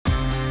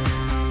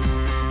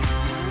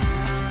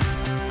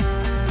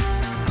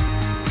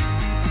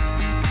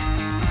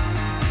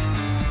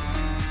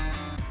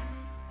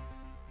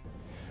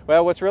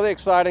Well, what's really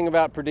exciting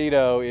about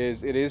Perdido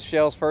is it is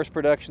Shell's first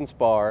production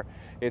spar.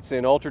 It's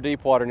in ultra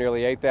deep water,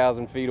 nearly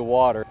 8,000 feet of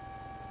water.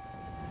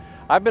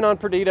 I've been on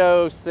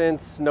Perdido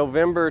since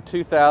November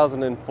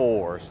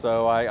 2004,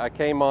 so I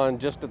came on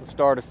just at the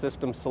start of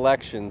system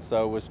selection,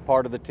 so was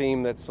part of the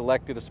team that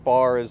selected a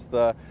spar as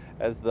the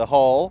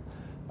hull.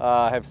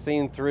 Have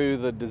seen through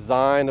the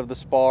design of the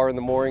spar and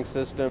the mooring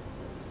system.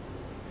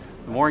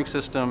 The mooring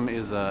system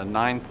is a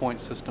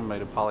 9-point system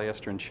made of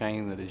polyester and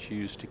chain that is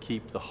used to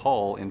keep the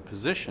hull in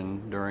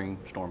position during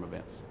storm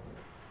events.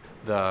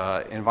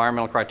 The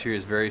environmental criteria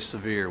is very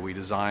severe. We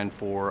designed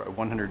for a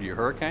 100-year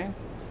hurricane.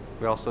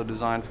 We also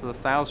designed for the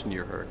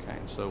 1,000-year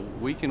hurricane, so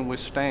we can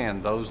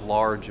withstand those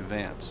large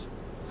events.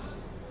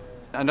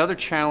 Another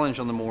challenge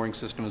on the mooring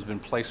system has been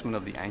placement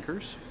of the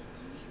anchors.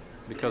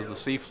 Because the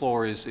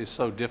seafloor is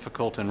so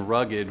difficult and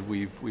rugged,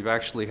 we've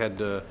actually had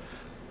to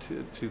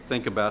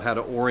think about how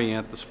to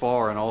orient the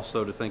spar and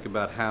also to think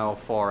about how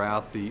far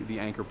out the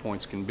anchor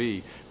points can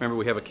be. Remember,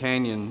 we have a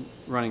canyon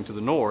running to the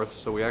north,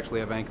 so we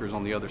actually have anchors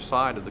on the other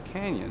side of the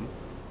canyon.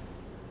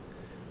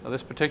 Now,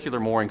 this particular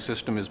mooring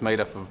system is made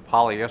up of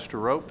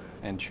polyester rope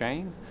and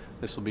chain.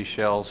 This will be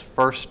Shell's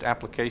first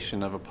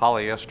application of a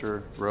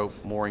polyester rope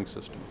mooring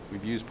system.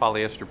 We've used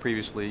polyester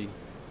previously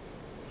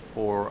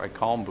for a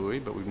calm buoy,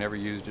 but we've never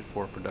used it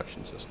for a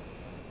production system.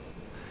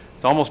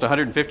 It's almost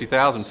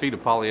 150,000 feet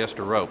of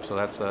polyester rope, so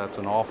that's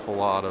an awful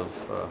lot of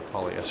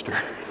polyester.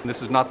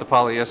 This is not the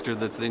polyester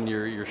that's in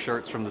your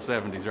shirts from the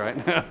 70s,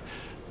 right?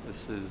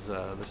 This is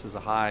a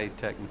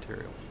high-tech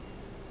material.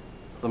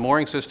 The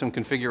mooring system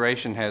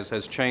configuration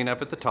has chain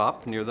up at the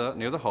top near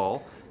the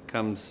hull,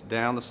 comes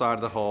down the side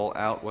of the hull,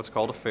 out what's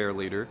called a fair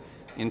leader,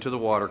 into the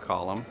water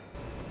column.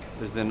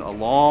 There's then a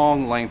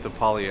long length of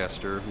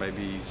polyester,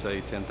 maybe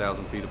say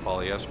 10,000 feet of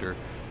polyester,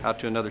 out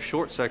to another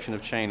short section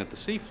of chain at the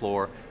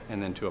seafloor,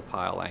 and then to a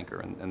pile anchor,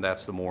 and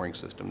that's the mooring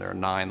system. There are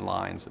 9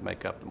 lines that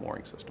make up the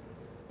mooring system.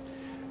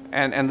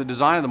 And the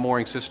design of the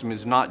mooring system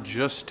is not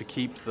just to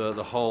keep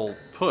the hull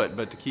put,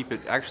 but to keep it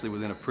actually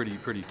within a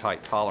pretty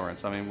tight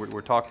tolerance. I mean,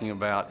 we're talking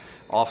about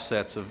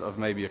offsets of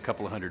maybe a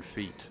couple of hundred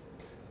feet.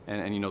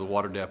 And you know, the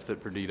water depth at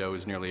Perdido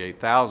is nearly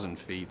 8,000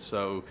 feet,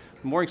 so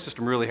the mooring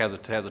system really has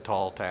a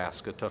tall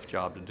task, a tough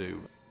job to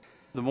do.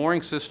 The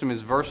mooring system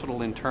is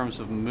versatile in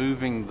terms of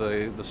moving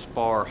the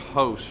spar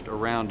host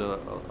around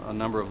a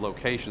number of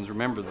locations.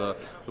 Remember,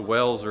 the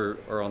wells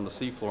are on the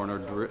seafloor and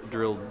are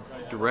drilled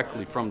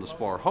directly from the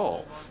spar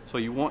hull. So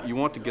you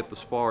want to get the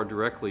spar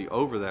directly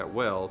over that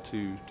well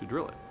to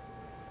drill it.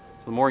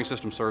 So the mooring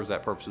system serves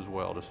that purpose as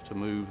well, just to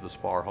move the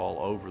spar hull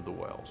over the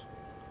wells.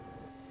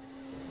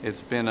 It's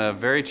been a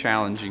very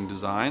challenging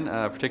design,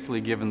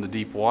 particularly given the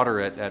deep water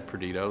at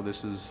Perdido.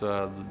 This is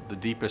the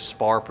deepest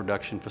spar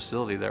production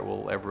facility that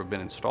will ever have been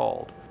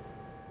installed.